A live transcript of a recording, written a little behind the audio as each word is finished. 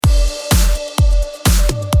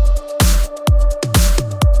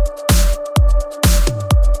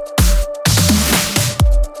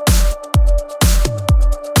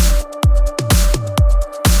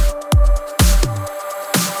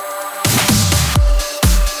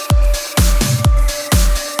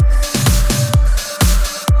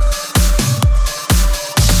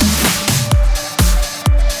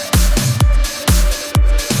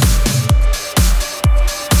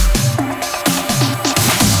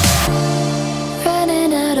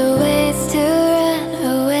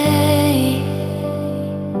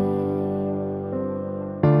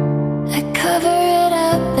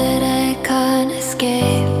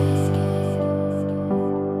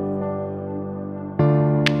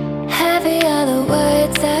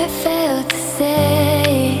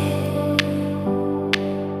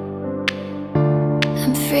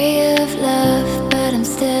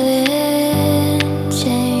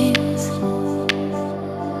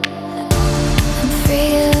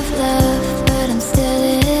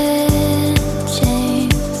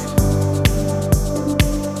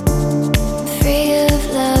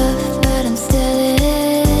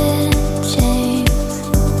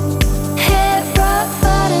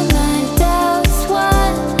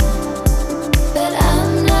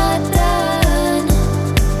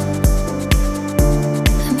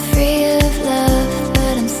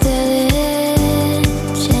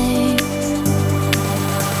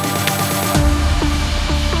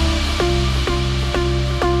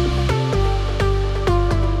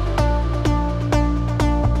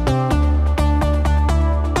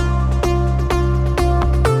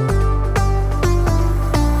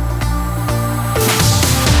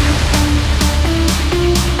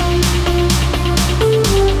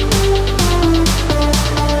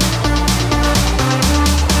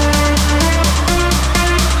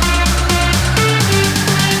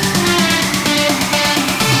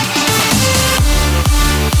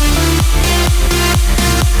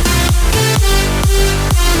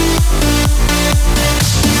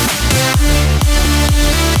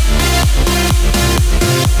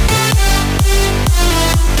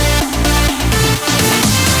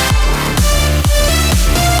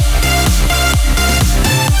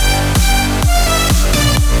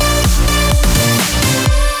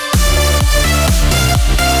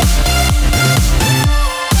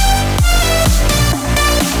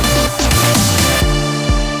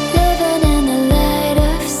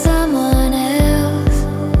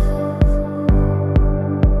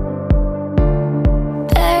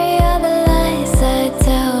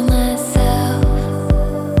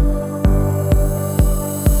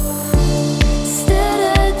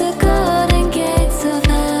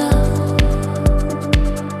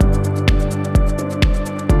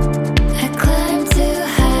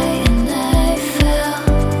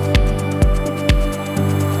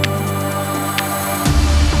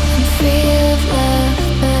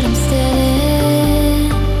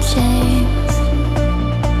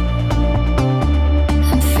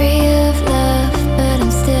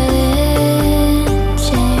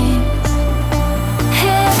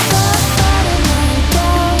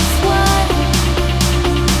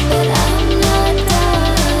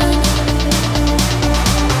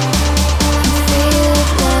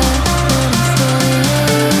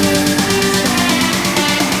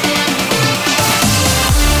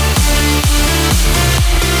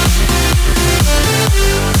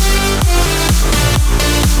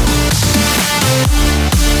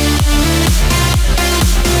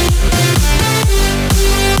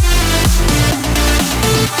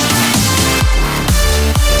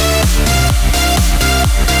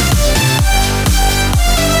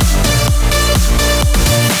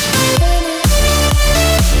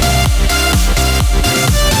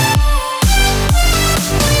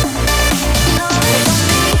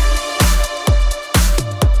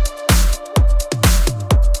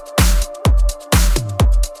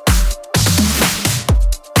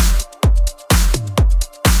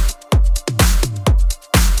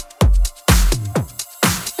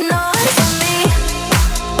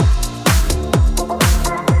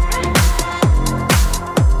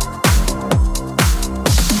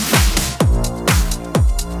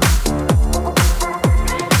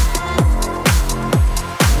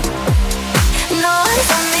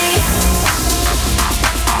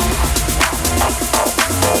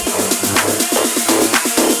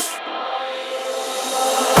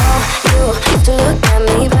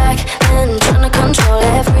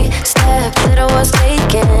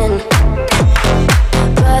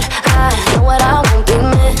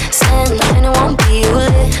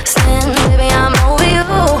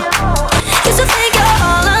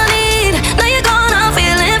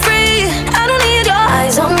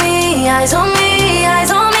eyes on me,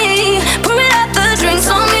 eyes on me. Pour it out the drinks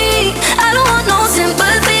on me. I don't want no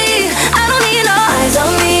sympathy. I don't need no eyes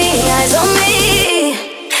on me, eyes on me.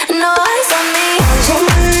 No eyes on me. Eyes on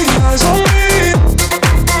me, eyes on me.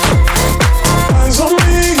 Eyes on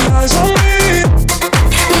me, eyes on me.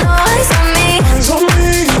 No eyes on me. Eyes on me,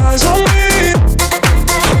 eyes on me.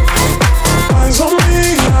 Eyes on me,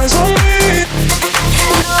 eyes on me.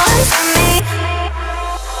 No eyes on me.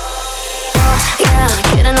 Yeah,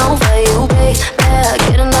 getting over you, babe. Yeah,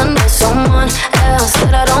 getting under someone else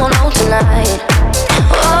that I don't know tonight.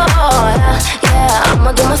 Oh, yeah, yeah,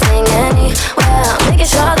 I'ma do my thing anywhere, making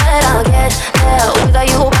sure that I'll get there without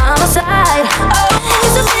you by my side. Oh,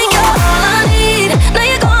 used to think you're all I need. Now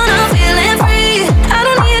you're gone, I'm feeling free. I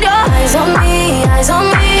don't need your eyes on me, eyes on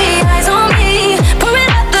me, eyes on me.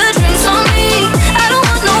 Pouring out the drinks on me. I don't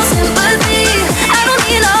want no sympathy. I don't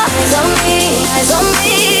need no eyes on me, eyes on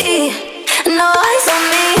me. No eyes on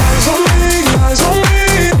me. Eyes on me.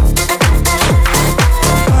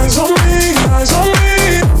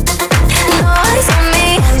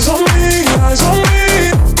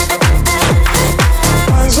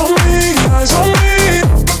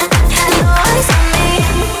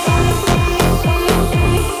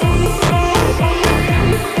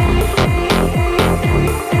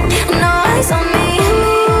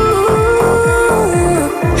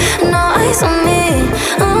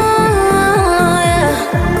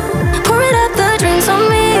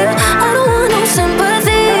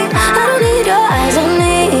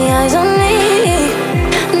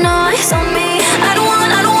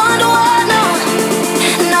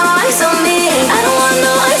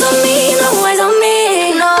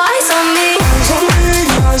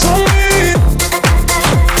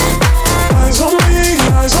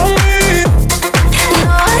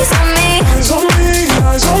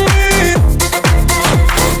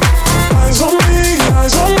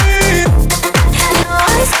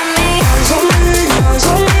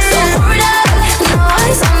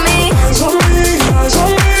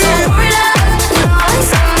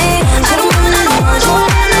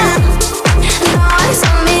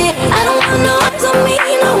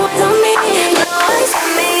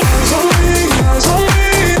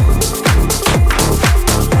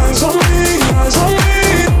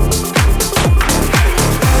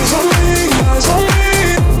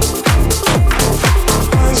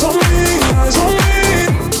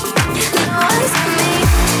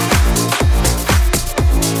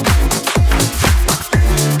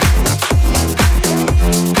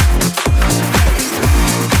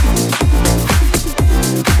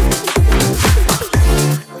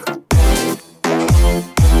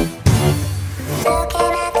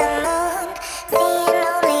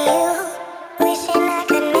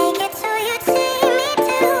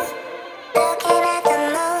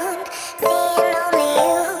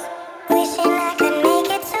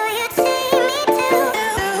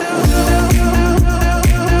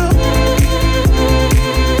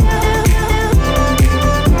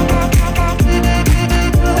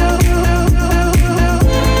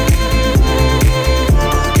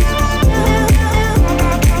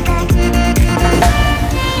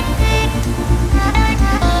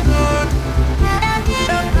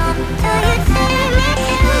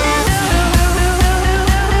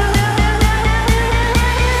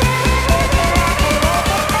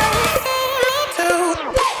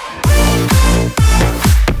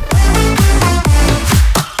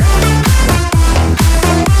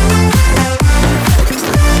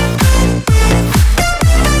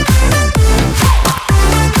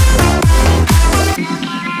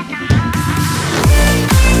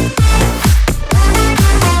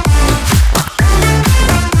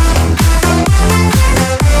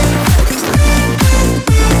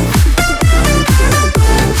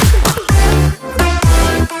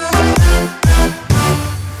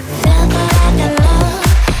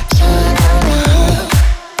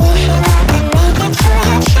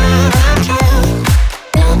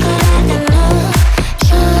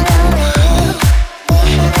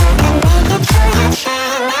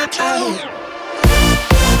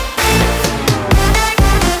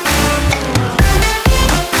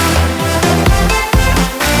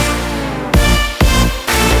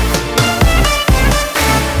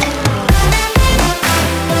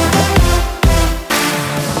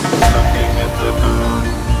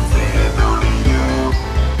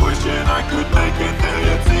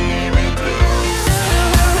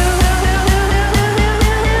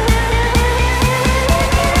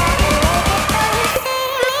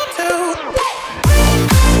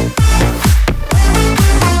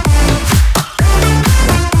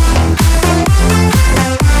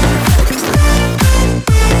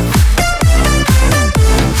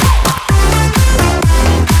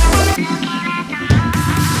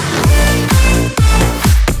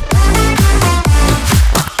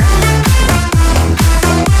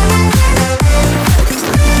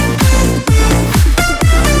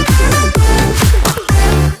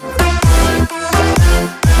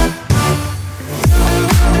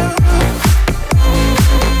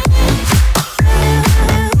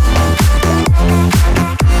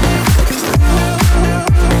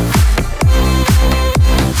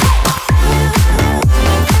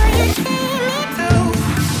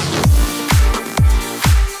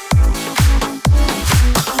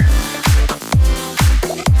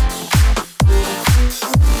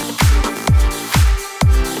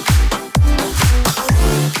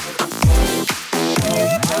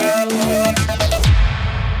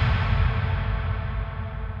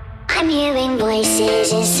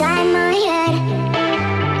 voices inside my head.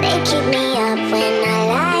 They keep me up when I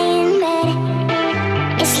lie in bed.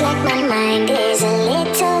 It's like my mind is a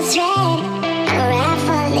little thread,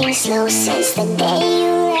 unraveling slow since the day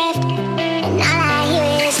you left. And all I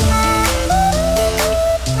hear is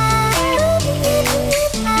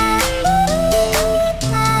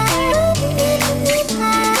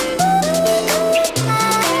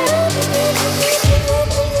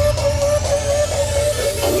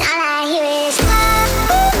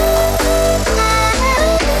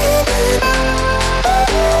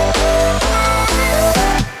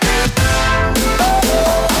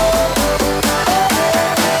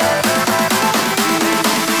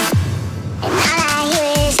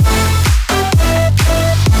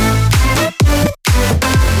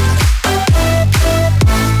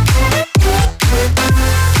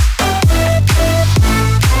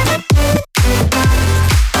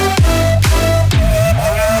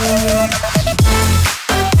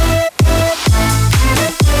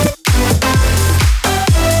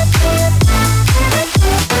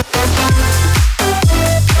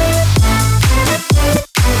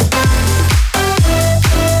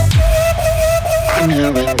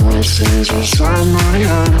voices inside my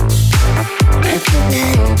head. They keep me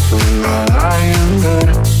up when I lie in bed.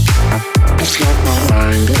 It's like my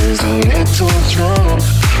mind is a little thread,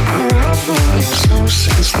 unraveling slow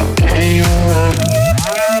since the day you left.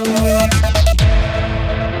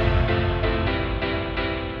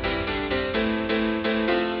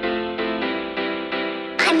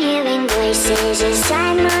 I'm hearing voices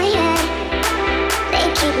inside my head. They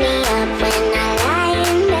keep me up when I lie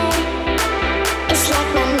in bed. It's like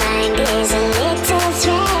my mind is a little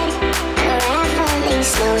thread, unraveling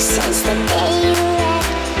slow since the day you left.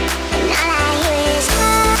 And all I hear is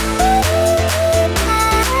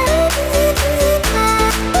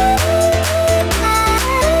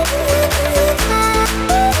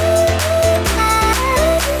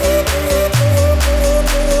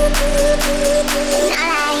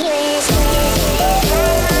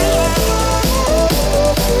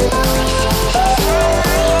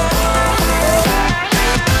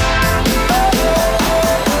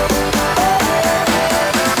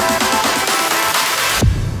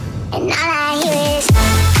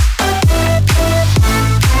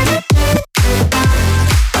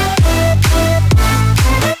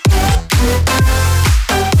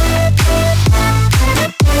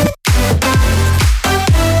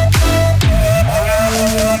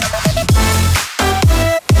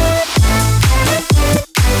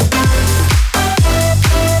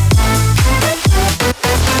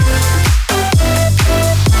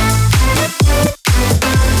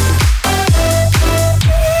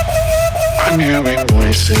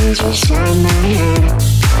voices inside my head.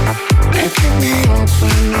 They keep me up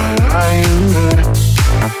when I lie in bed.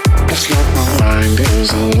 It's like my mind is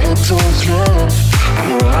a little thread,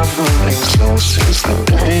 unraveling slow since the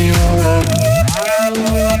day you left.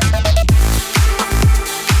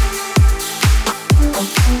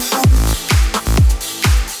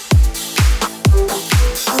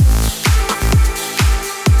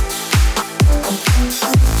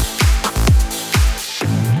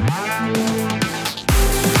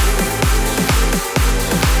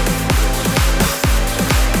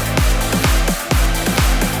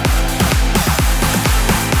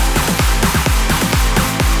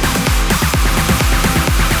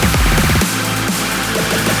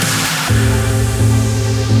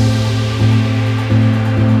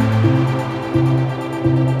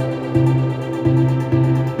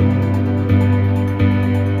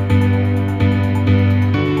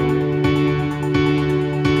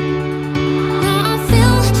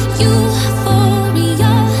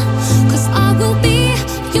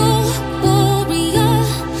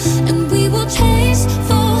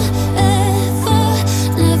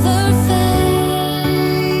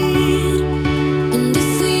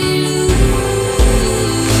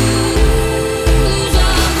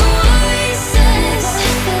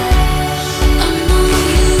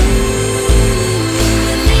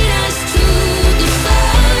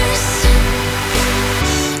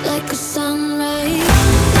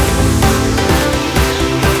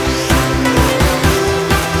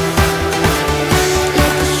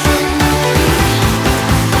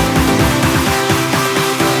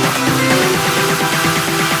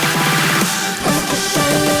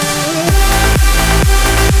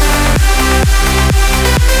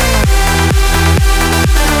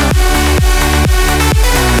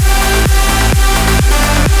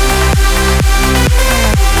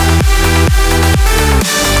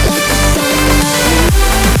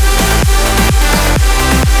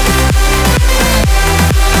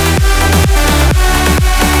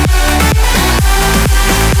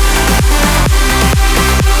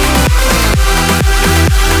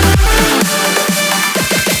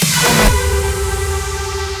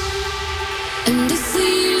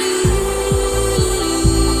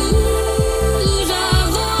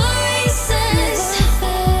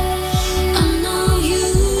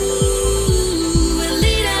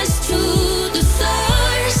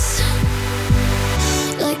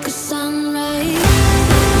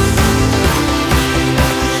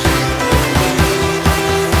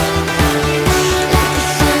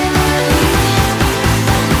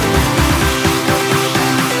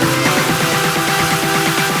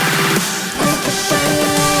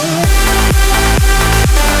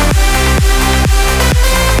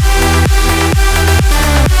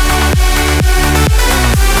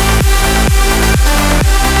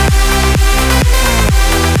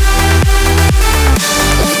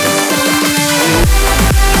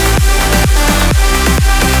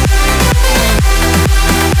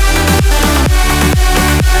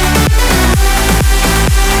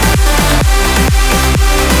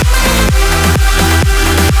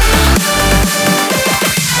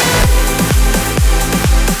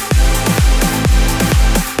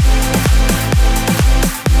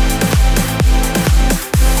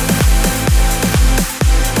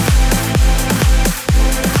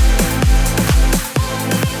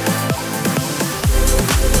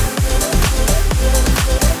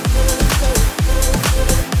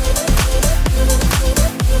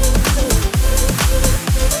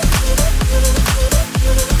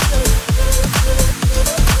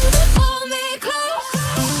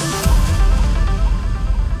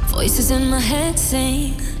 Voices in my head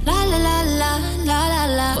sing, la la la la la la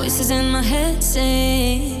la. Voices in my head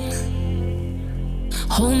sing,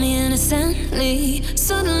 hold me innocently.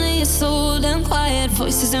 Suddenly it's so damn quiet.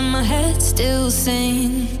 Voices in my head still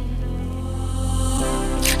sing.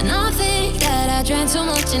 And I think that I drank too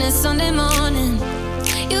much and it's Sunday morning.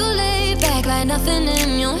 You lay back like nothing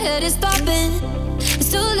in your head is popping.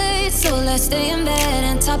 It's too late, so let's stay in bed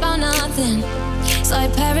and talk about nothing. It's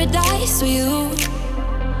like paradise with you.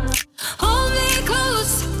 Hold me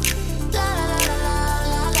close.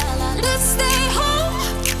 Let's stay home.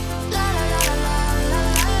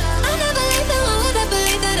 I never leave them, why would I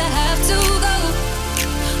believe that I have to go?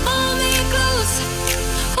 Hold me close.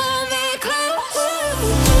 Hold me close.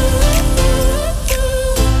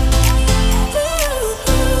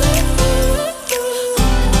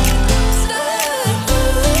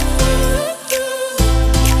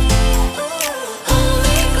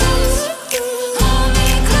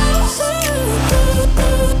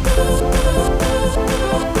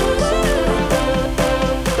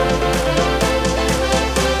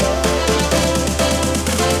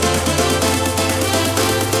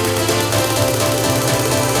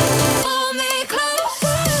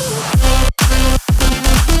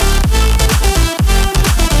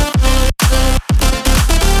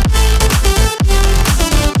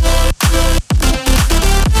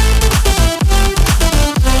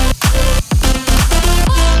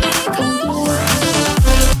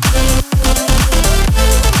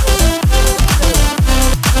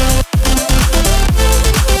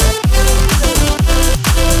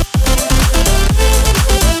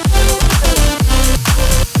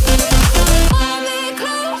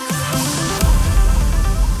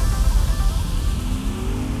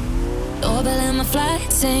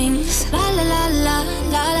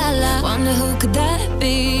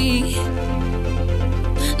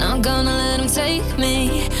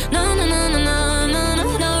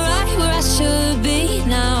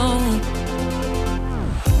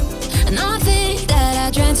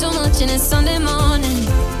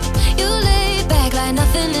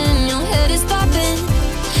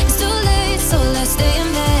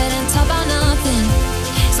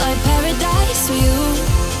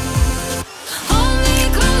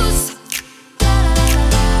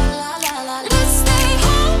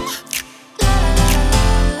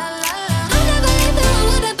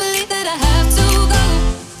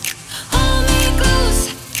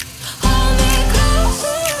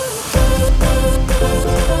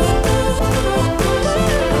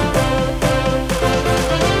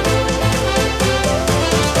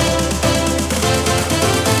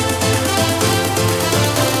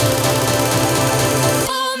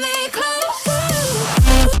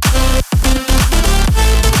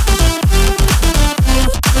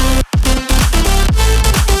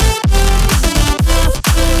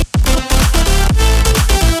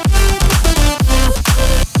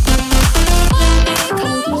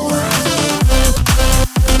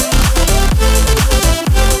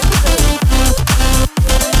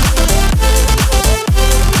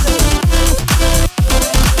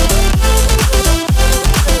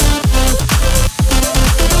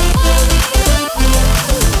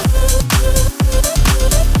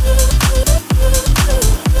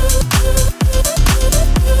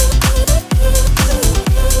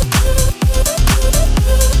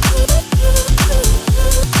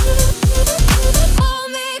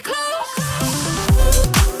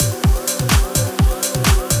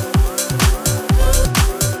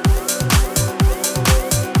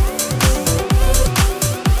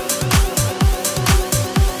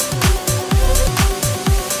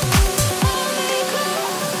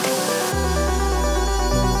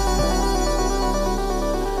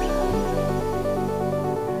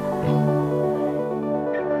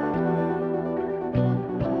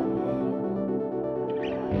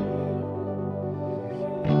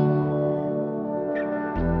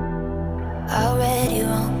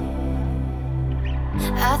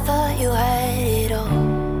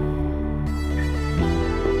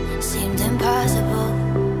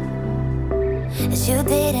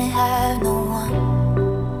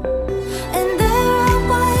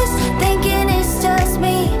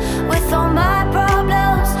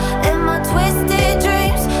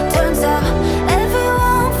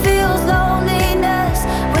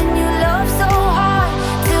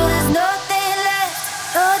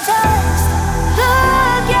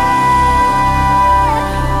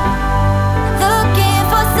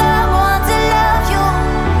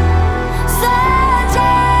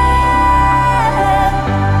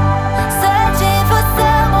 So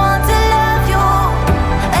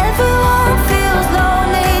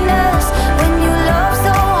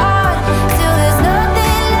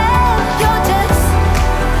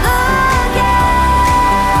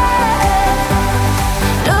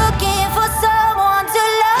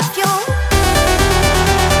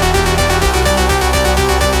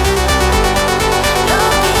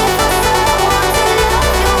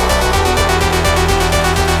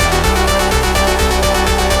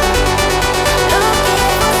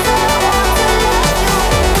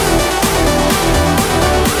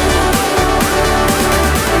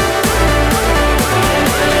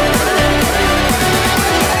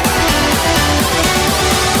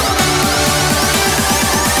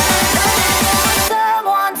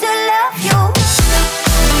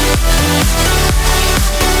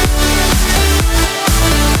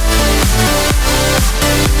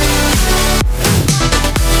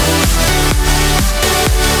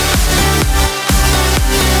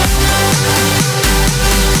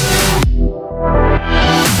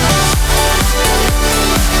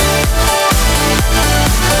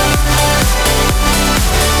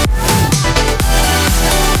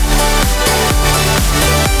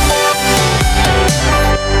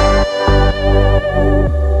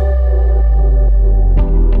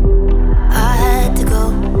I had to go,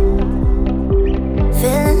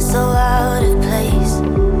 feeling so out of place.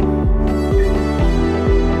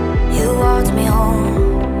 You walked me home,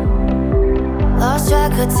 lost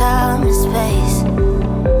track of time and space.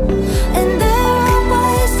 And there I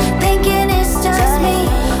was, thinking it's just me,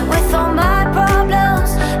 with all my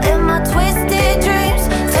problems and my twisted dreams.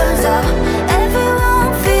 Turns out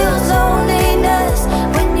everyone feels loneliness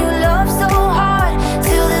when you love so hard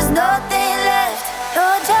till there's nothing left.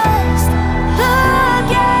 You're just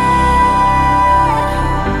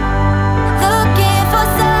looking for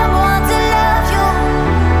someone to love you.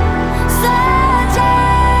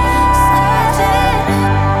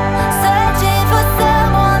 Searching for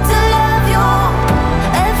someone to love you.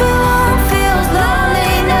 Everyone feels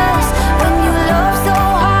loneliness when you love so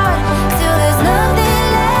hard till there's nothing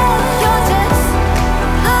left. You're just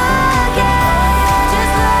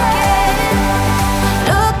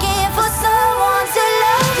looking for someone to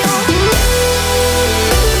love you.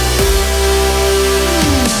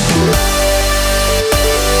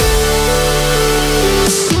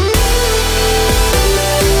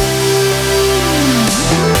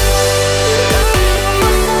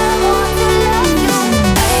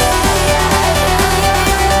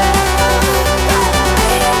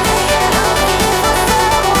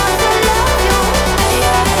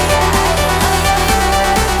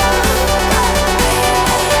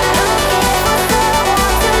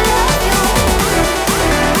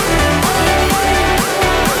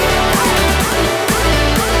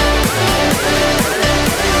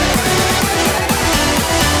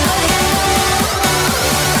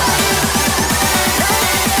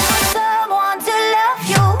 Someone to love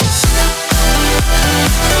you.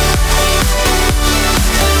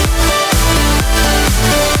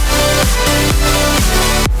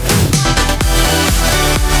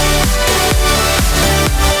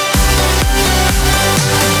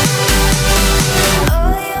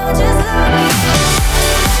 Oh, you're just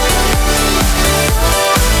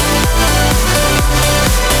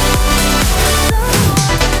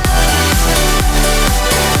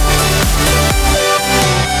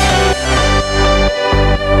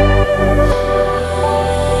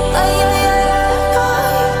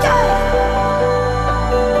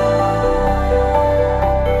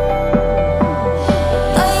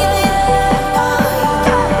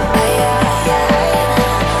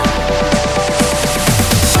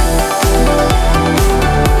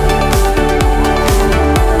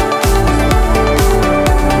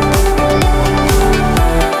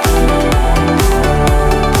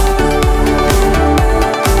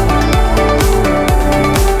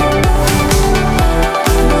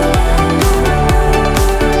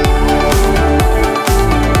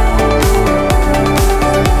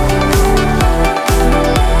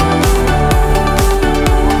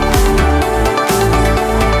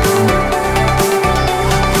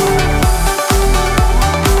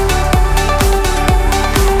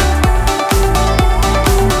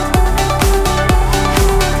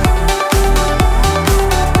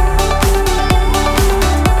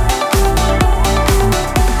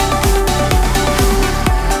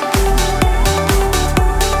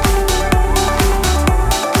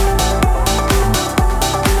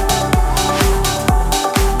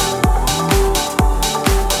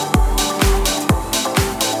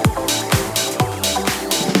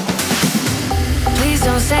Please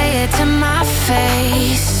don't say it to my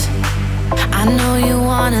face. I know you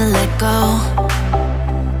wanna let go.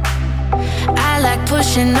 I like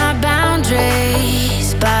pushing our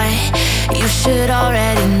boundaries, but you should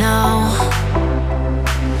already know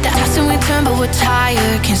that often we turn but we're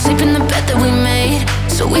tired. Can't sleep in the bed that we made,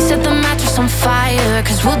 so we set the mattress on fire.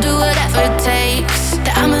 Cause we'll do whatever it takes.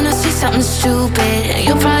 That I'm gonna say something stupid and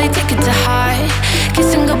you'll probably take it to heart.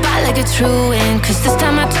 Kissing goodbye like it's ruined, cause this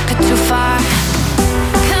time I took it too far.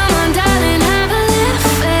 Come on darling, have a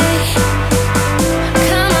little faith.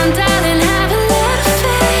 Come on darling, have a little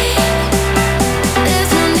faith.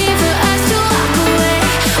 There's no need for us to walk away.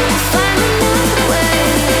 We'll find another way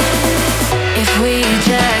if we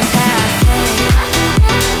just have faith.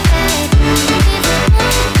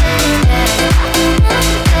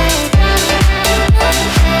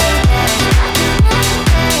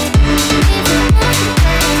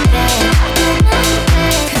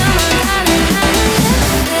 Come on darling, have a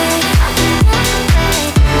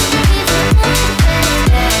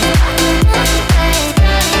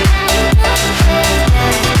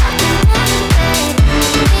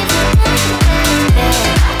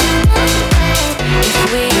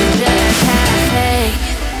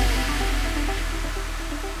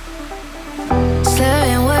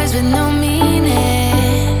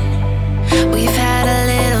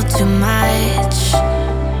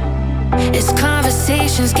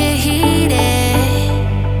conversations get heated.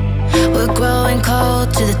 We're growing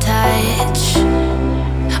cold to the touch.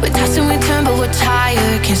 We're tossing, we turn, but we're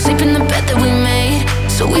tired. Can't sleep in the bed that we made,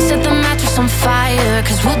 so we set the mattress on fire.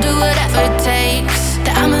 Cause we'll do whatever it takes.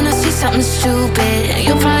 That I'm gonna see something stupid, and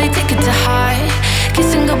you'll probably take it to heart.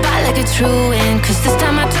 Kissing goodbye like it's ruined, cause this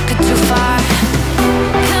time I took it too far.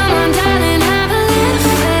 Come on, darling, have a little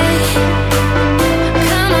faith.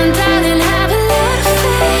 Come on, darling, have a little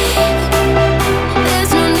faith.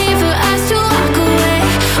 There's no need for us to walk away.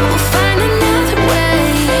 We'll find another way.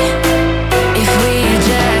 If we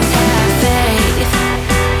just have faith.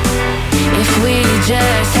 If we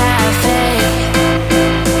just have faith.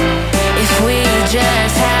 If we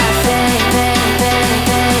just have faith.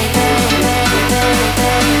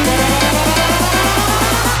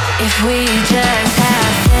 If we just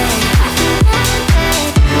have faith.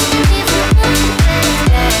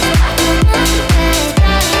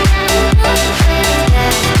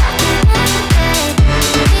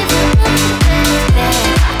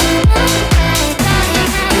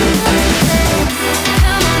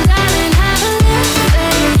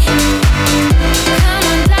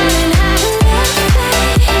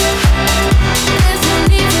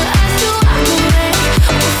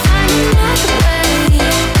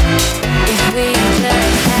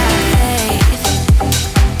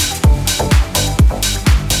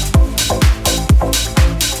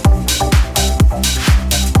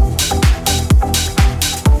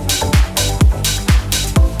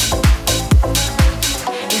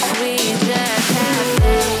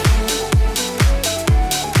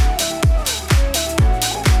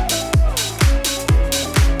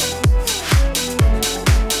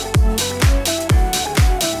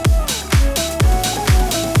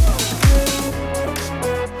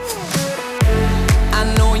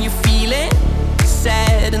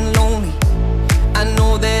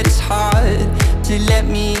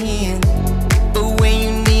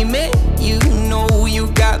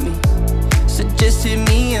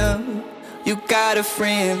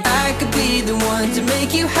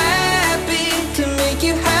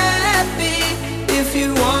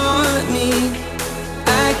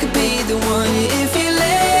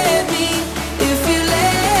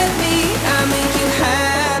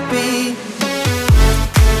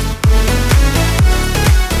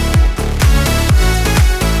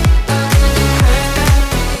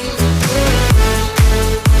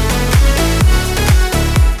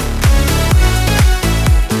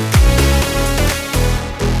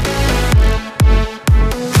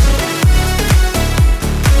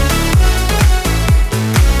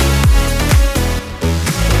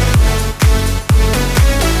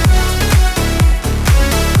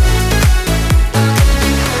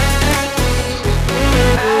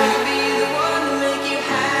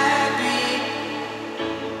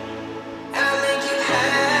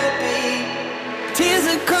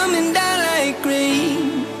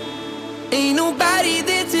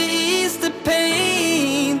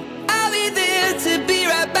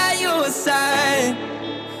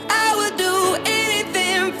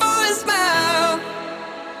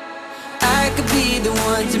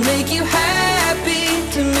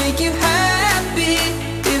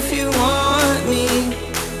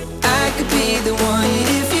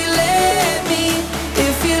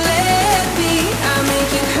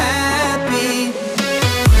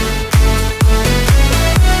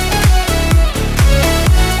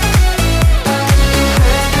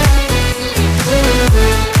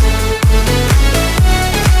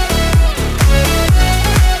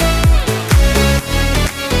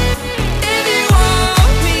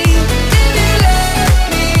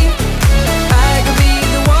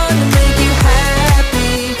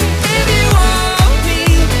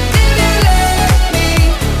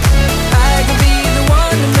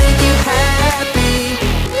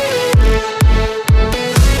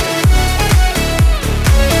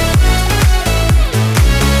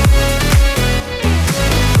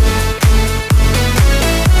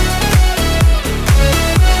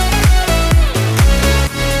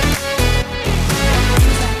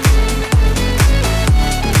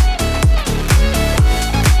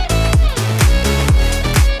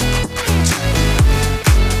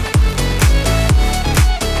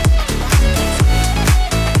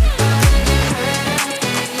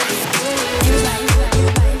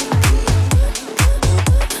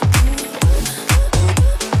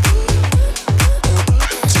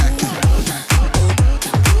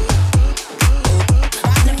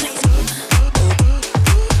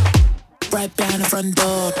 front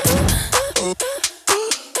door.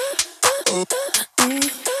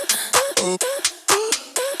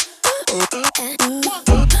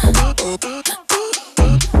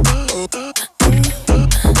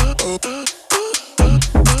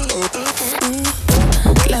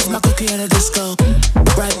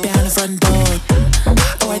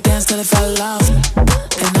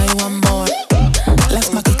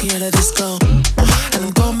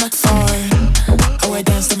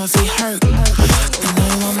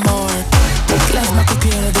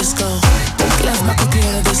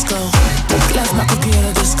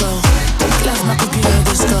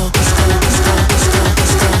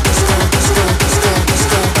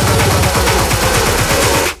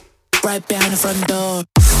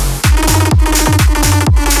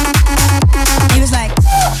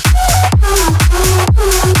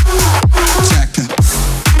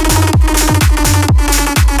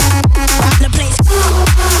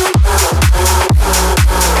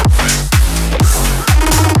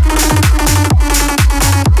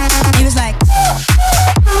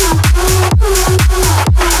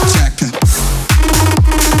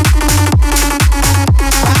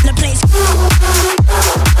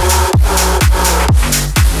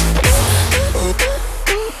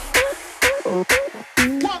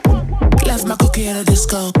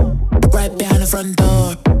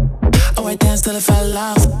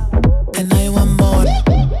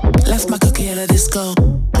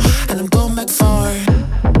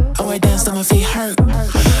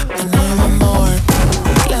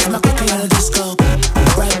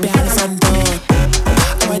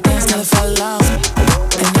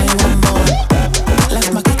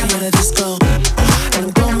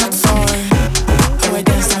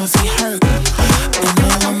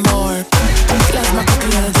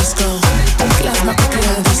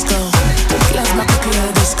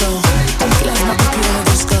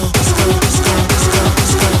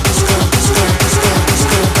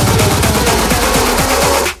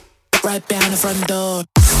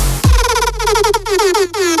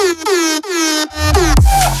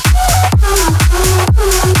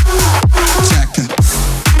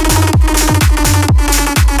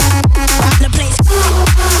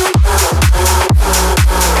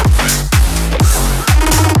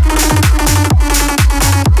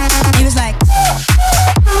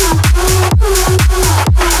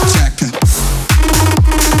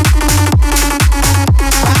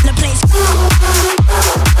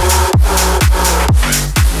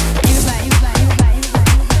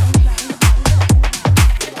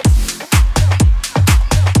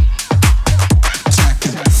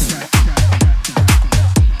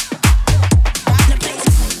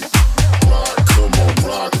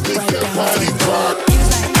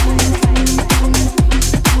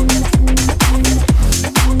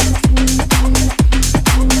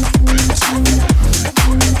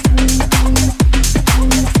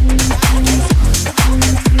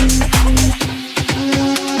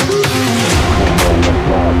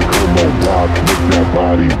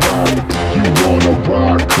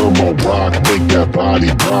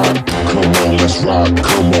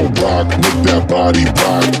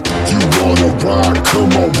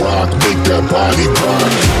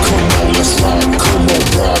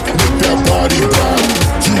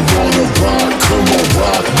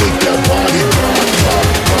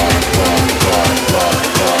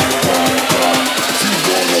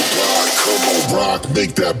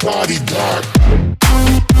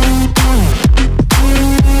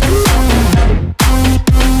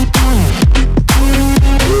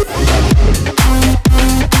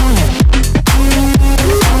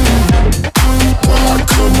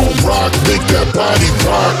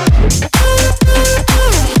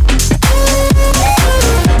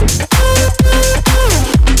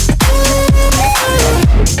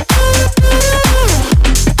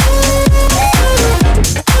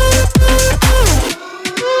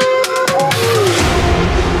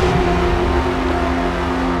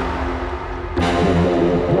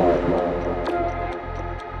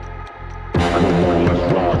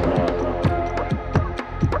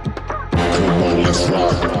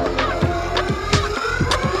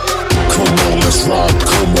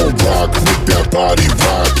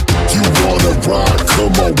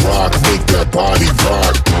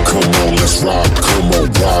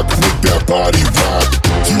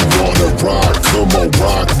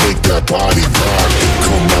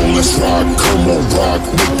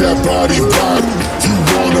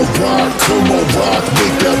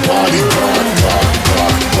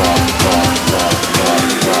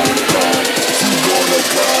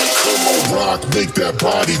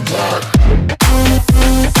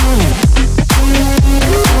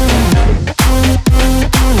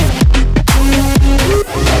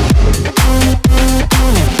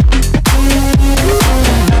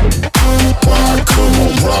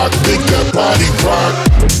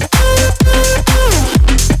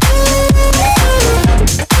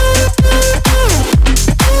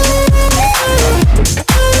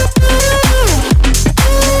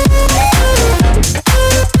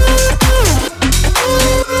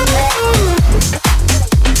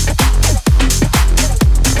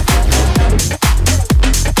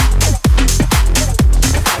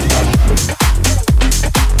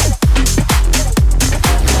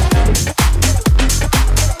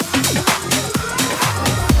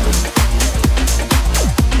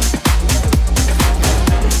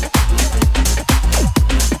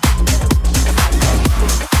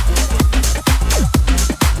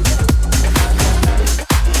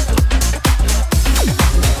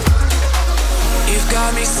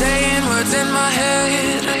 me saying words in my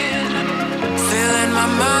head, filling my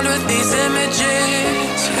mind with these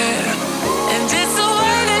images, yeah. And it's the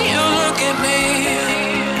way that you look at me,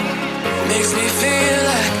 makes me feel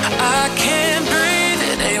like I can't breathe.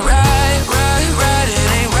 It ain't right, right, right. It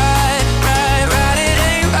ain't right, right, right. It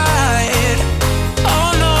ain't right. Oh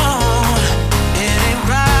no, it ain't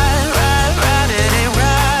right, right, right. It ain't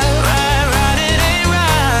right, right, right. It ain't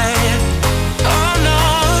right. Oh no,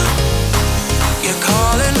 you're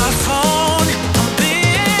calling my phone. I'm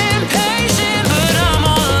being patient, but I'm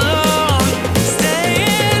all alone.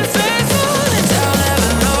 Staying faithful and I'll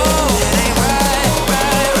never know. It ain't right,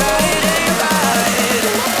 right, right. It ain't right.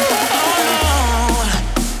 Oh no.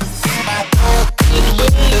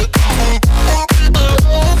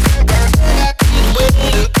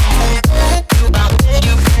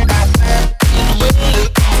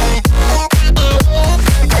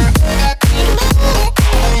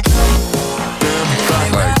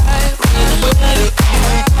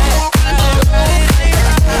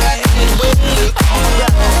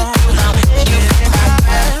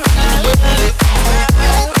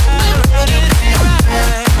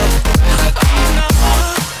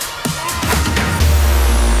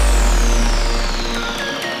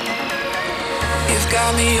 You've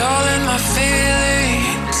got me all in my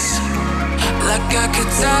feelings, like I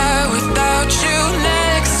could die without you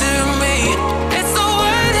next to me. It's the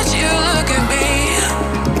way that you look at me,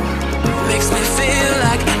 makes me feel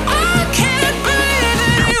like I can't breathe.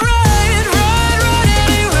 It ain't right, right, right. It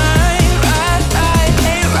ain't right, right, right.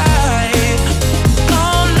 Ain't right.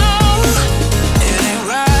 Oh no, it ain't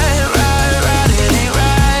right, right, right. It ain't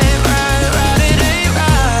right, right, right. It ain't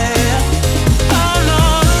right. Oh no.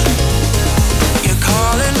 You're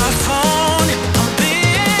calling my phone. I'm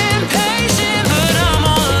being patient, but I'm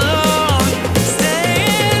all alone. Staying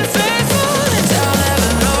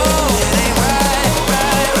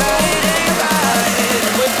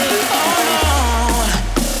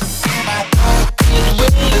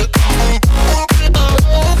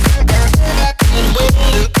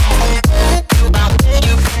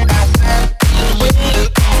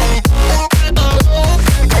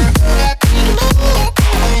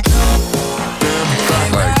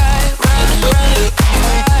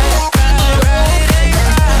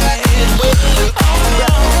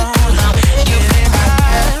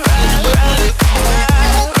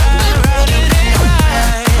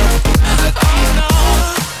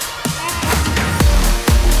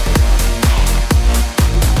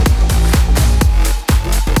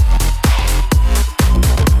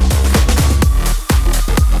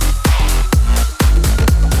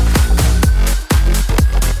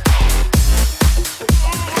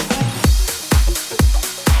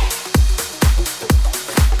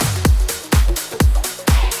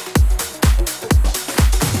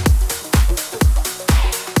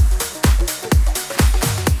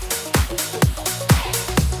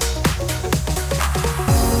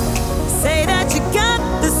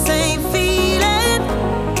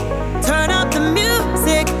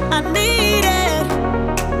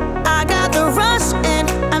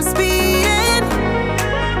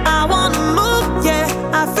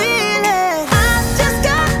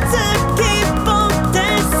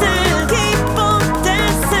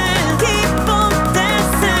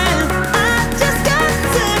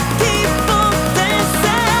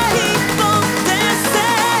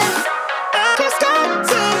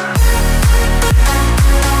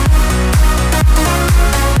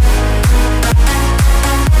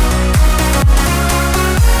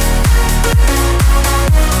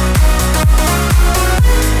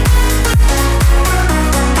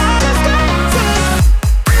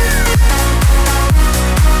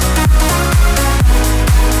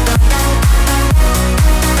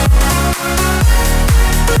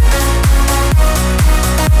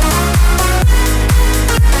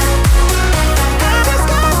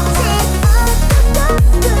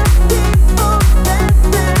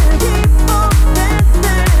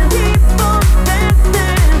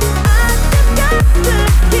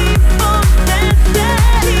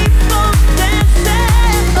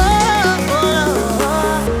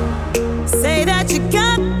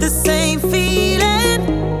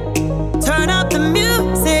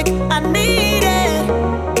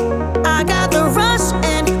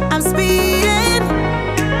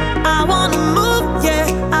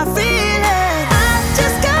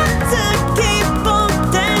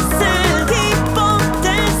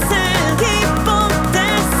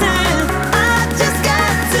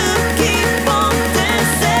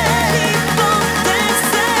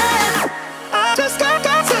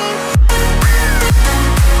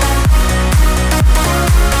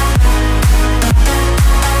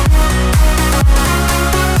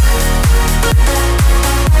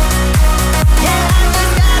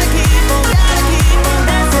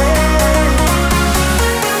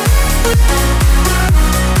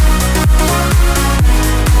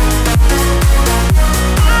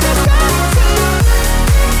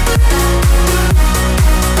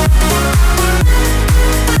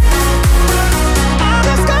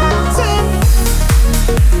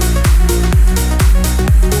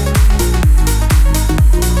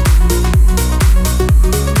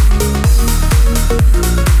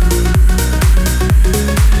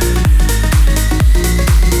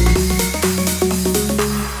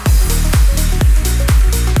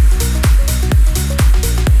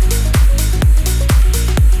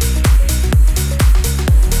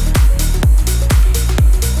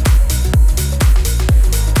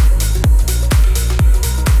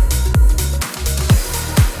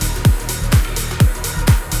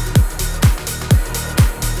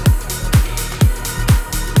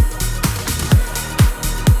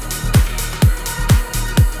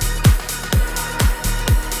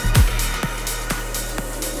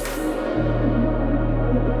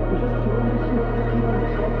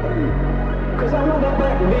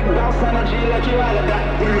big bounce energy like you all of that.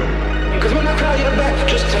 Cause when I call you back,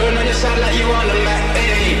 just turn on your side like you on the Mac.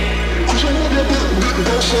 Hey. Cause I want that big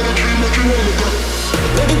bounce energy like you all of that.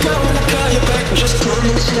 Baby girl, when I call you back, just turn on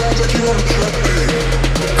your side like you on the track.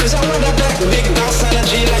 Cause I want that back, big bounce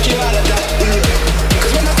energy like you all of that.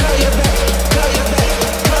 Cause when I call you back, call you back,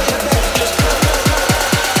 call you back, just turn on your side.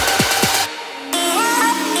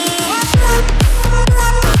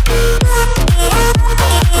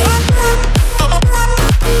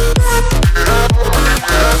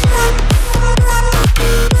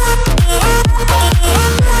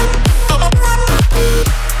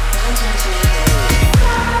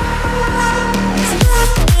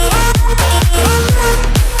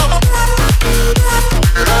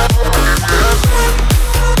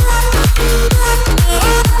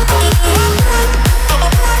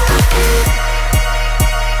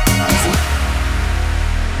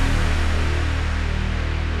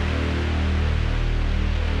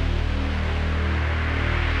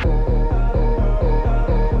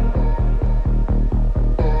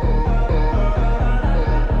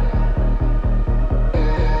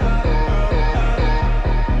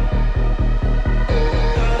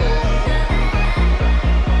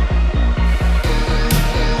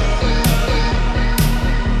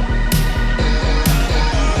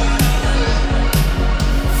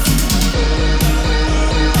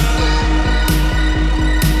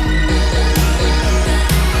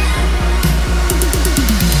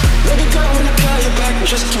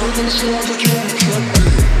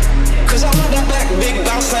 Cause I want that back, big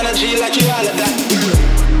bounce energy like you all of that.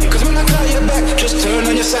 Cause when I call you back, just turn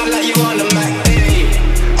on your side like you on the Mac.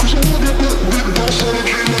 Cause I want that back, big bounce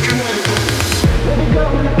energy like you all of that. Baby girl,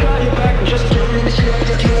 when I call you back, just turn on your side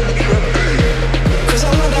like you on the track. Cause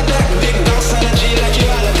I want that back, big bounce energy like you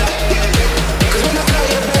all of that. Cause when I call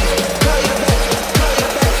you back, call you back, call you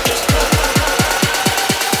back, just turn on your side.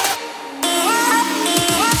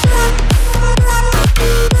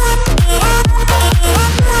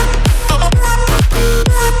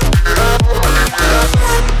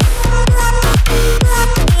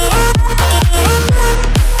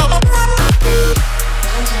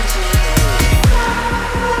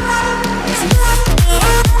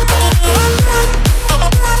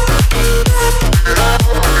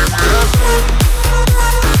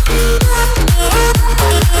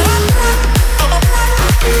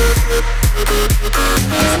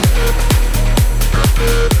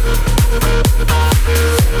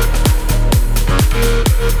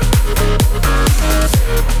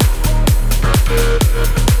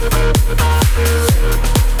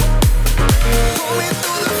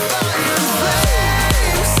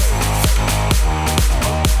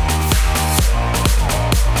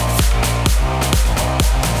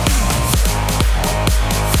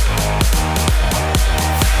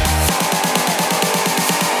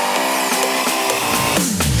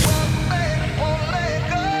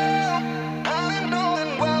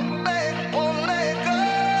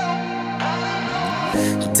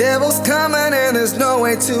 Devil's coming and there's no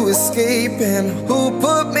way to escape. And who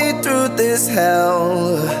put me through this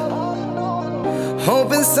hell?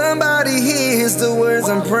 Hoping somebody hears the words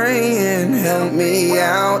I'm praying. Help me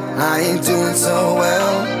out, I ain't doing so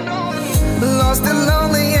well. Lost and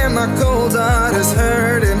lonely and my cold heart is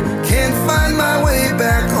hurting. Can't find my way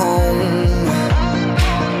back home.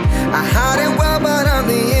 I hide it well but on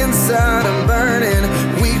the inside I'm burning.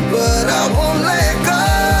 Weak but I won't let go.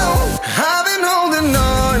 I've been holding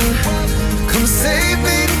on, come save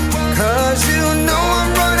me, cause you know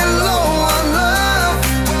I'm running low on love.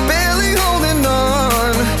 Barely holding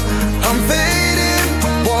on, I'm fading.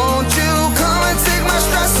 Won't you come and take my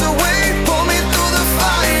stress away? Pull me through the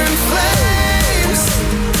fire and flames.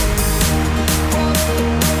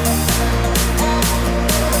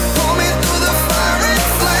 Pull me through the fire and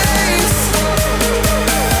flames.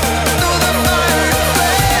 Through the fire and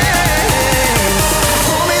flames.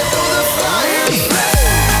 Pull me through the fire and flames.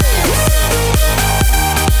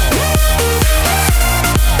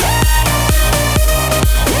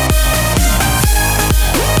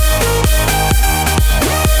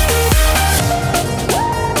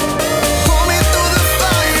 Pull me through the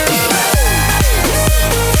fire and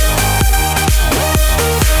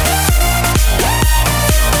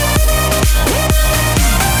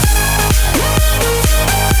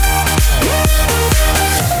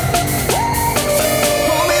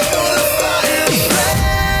pull me through the fire and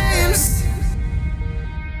flames.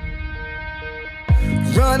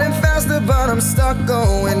 Running faster, but I'm stuck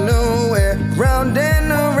going nowhere. Round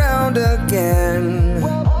and around again.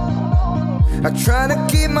 I try to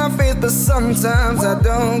keep my faith, but sometimes I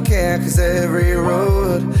don't care. Cause every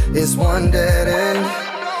road is one dead end.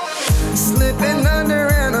 Slipping under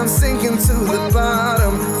I'm sinking to the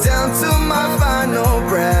bottom, down to my final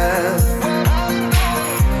breath.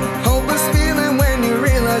 Hopeless feeling when you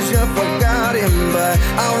realize you're forgotten, but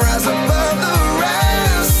I'll rise above the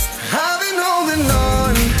rest. I've been holding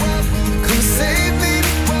on, come save me,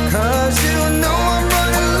 'cause you know I'm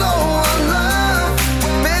running low on love.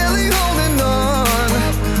 Barely holding on,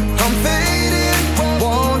 I'm fading.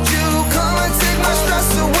 Won't you come and take my stress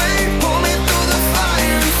away? Pull me through the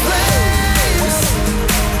fire and flames.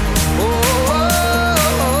 Oh, oh,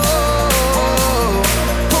 oh, oh.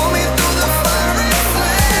 Pull me through the fire and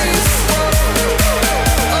flames. Oh,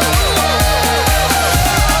 oh, oh.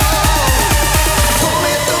 Pull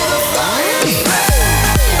me through the fire and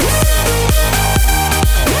flames.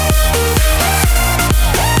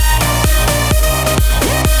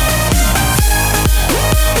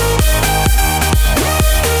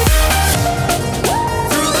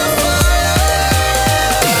 Through the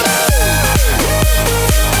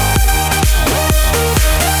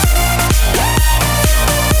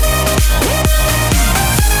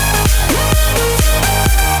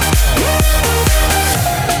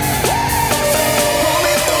Pull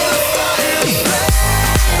me through the fire and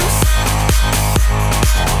flames.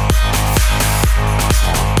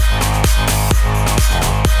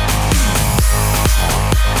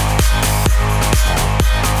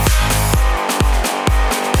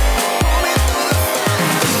 Pull me through the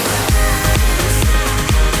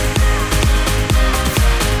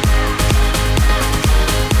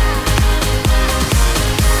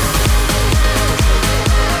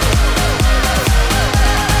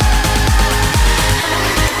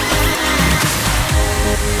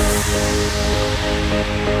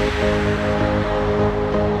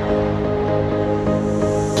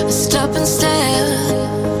Stop and stare.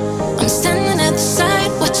 I'm standing at the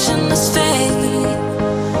side, watching us fade.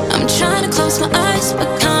 I'm trying to close my eyes, but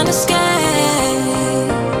kinda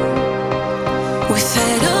scared. We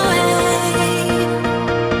fade away,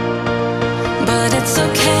 but it's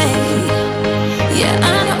okay. Yeah,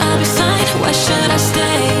 I know I'll be fine. Why should I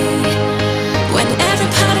stay when every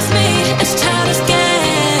part of me is tired of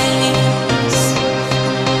games?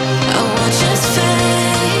 I watch us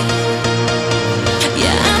fade.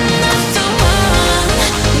 Yeah, I'm not the one,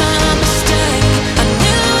 my mistake. I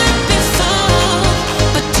knew it before,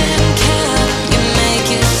 but didn't care. You make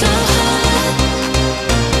it so hard.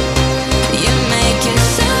 You make it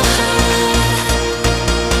so hard.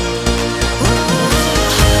 Ooh,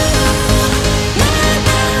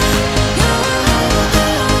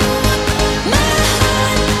 my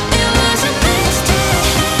heart, it was a mistake.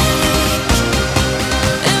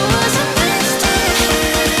 It was a mistake.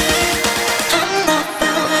 I'm not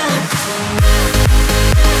the one.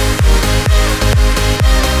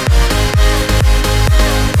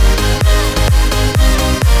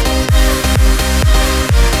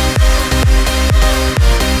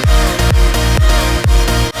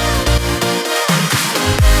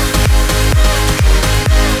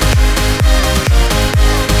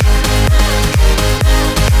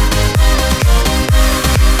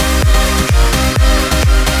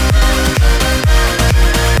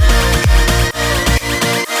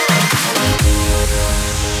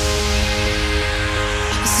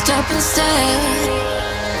 Stop and stare.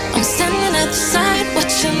 I'm standing at the side,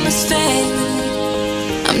 watching us fade.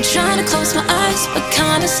 I'm trying to close my eyes, but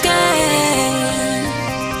kinda scared.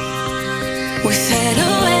 We fade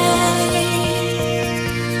away,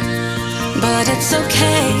 but it's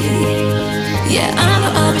okay. Yeah, I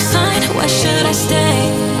know I'll be fine. Why should I stay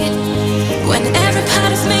when every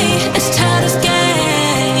part of me is tired of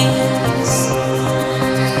games?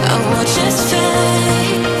 I watch us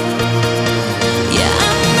fade. Yeah,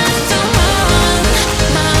 I'm not the one,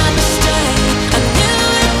 my mistake. I knew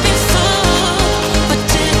it before, but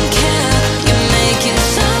didn't care. You make it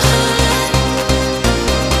so hard.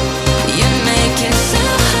 You make it so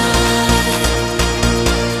hard.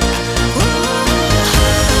 Ooh,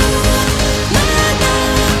 my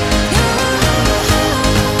love,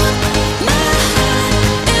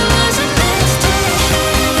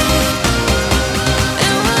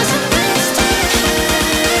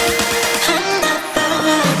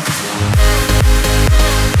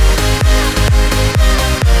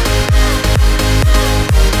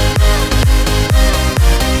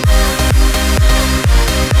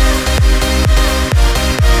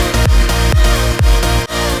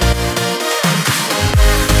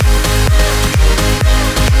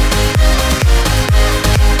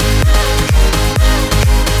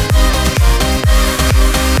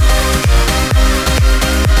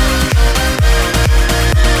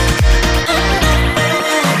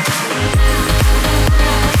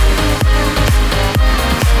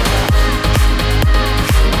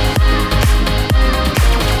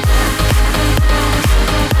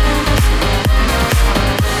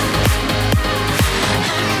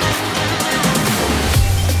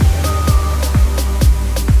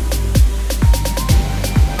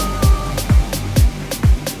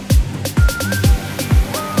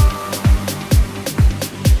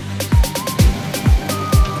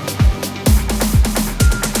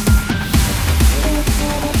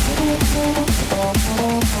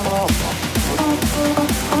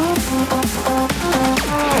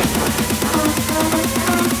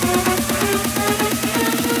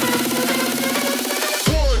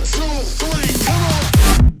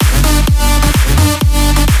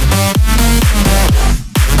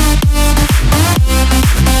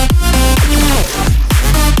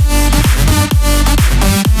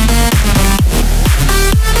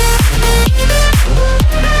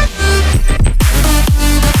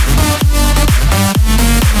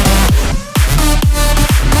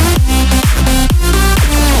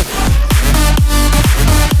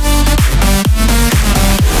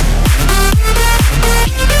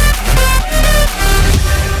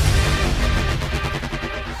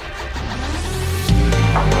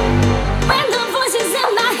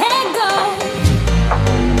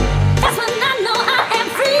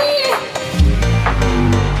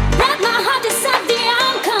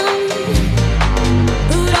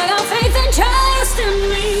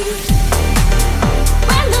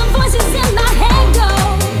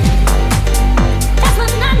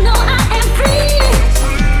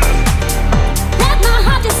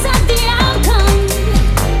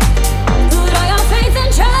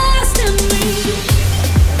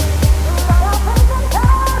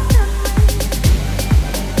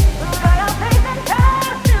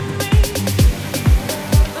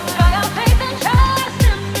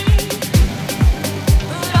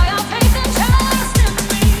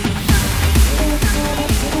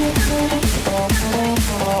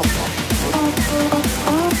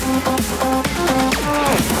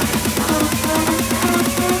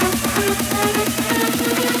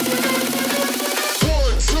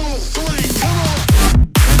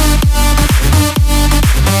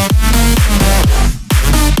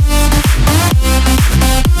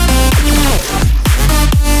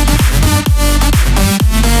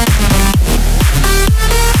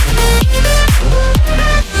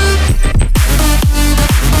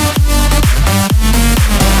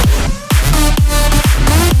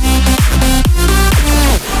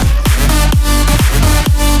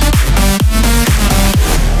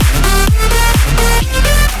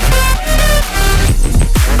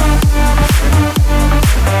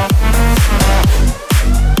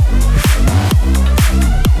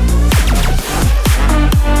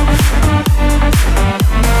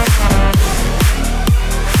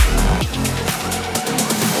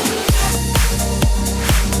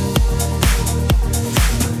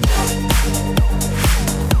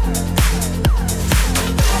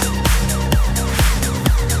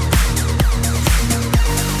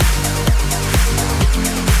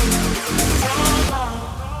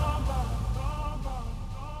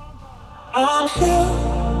 here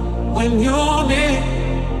when you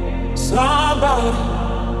need somebody.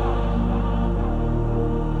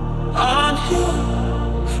 I'm here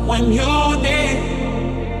when you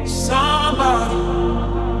need somebody.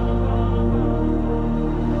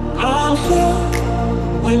 I'm here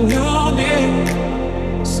when you